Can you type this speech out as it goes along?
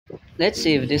Let's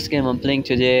see if this game I'm playing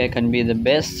today can be the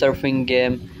best surfing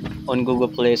game on Google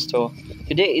Play Store.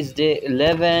 Today is day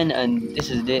 11 and this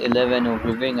is day 11 of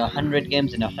reviewing 100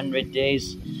 games in 100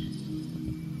 days.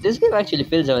 This game actually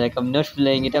feels like I'm not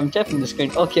playing it. I'm tapping the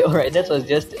screen. Okay, alright, that was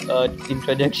just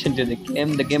introduction to the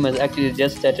game. The game has actually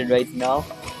just started right now.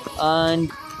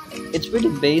 And it's pretty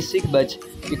basic, but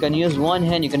you can use one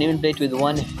hand, you can even play it with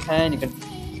one hand, you can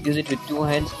use it with two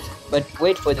hands. But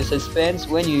wait for the suspense.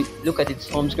 When you look at its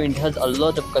home screen, it has a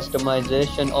lot of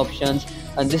customization options,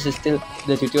 and this is still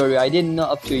the tutorial. I didn't know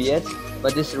up to yet,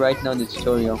 but this is right now the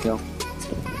tutorial.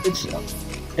 It's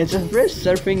it's a fresh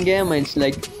surfing game, and it's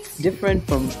like different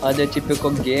from other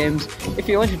typical games. If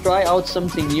you want to try out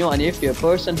something new, and if you're a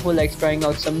person who likes trying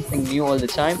out something new all the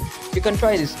time, you can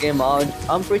try this game out.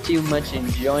 I'm pretty much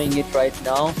enjoying it right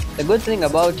now. The good thing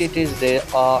about it is there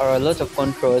are a lot of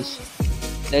controls.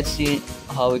 Let's see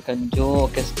how we can do.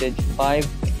 Okay, stage 5,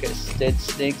 okay, stage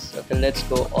 6, okay, let's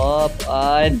go up,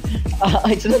 and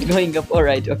it's not going up.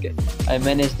 Alright, okay, I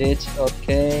managed it.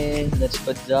 Okay, let's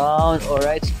go down.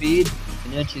 Alright, speed.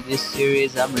 New to this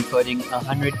series, I'm recording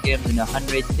 100 games in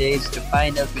 100 days to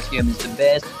find out which game is the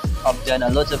best. I've done a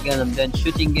lot of games. I've done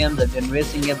shooting games, I've done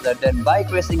racing games, I've done bike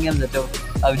racing games, I've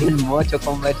done Mortal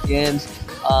Kombat games,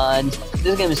 and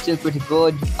this game is still pretty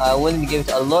good. I wouldn't give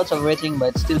it a lot of rating, but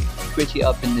it's still pretty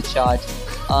up in the chart.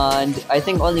 And I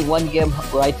think only one game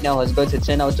right now has got a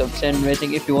 10 out of 10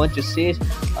 rating. If you want to see it,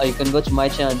 you can go to my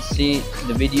channel and see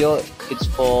the video. It's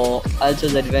for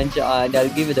Alto's Adventure, and I'll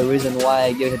give you the reason why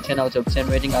I give it a 10 out of 10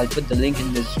 rating. I'll put the link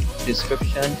in the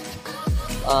description.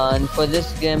 And for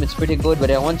this game, it's pretty good,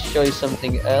 but I want to show you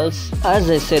something else. As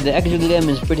I said, the actual game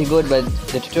is pretty good, but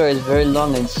the tutorial is very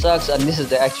long and sucks. And this is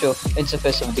the actual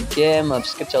interface of the game. I've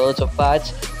skipped a lot of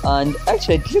parts, and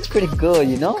actually it looks pretty good,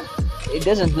 you know. It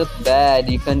doesn't look bad.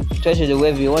 You can treasure the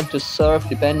wave you want to surf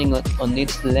depending on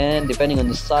its length, depending on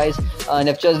the size. And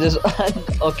I've chosen this one.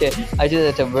 Okay, I did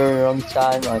it at a very wrong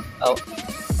time.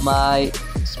 My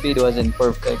speed wasn't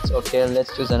perfect. Okay,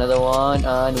 let's choose another one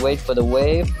and wait for the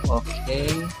wave. Okay,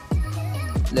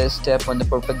 let's tap on the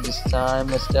perfect this time.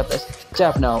 Let's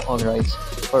tap now. Alright,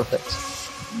 perfect.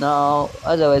 Now,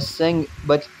 as I was saying,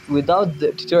 but without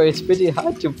the tutorial, it's pretty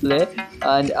hard to play,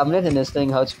 and I'm not understanding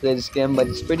how to play this game, but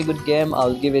it's a pretty good game.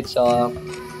 I'll give it a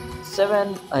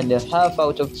 7.5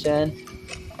 out of 10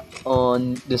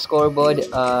 on the scoreboard,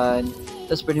 and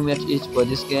that's pretty much it for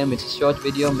this game. It's a short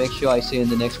video. Make sure I see you in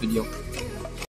the next video.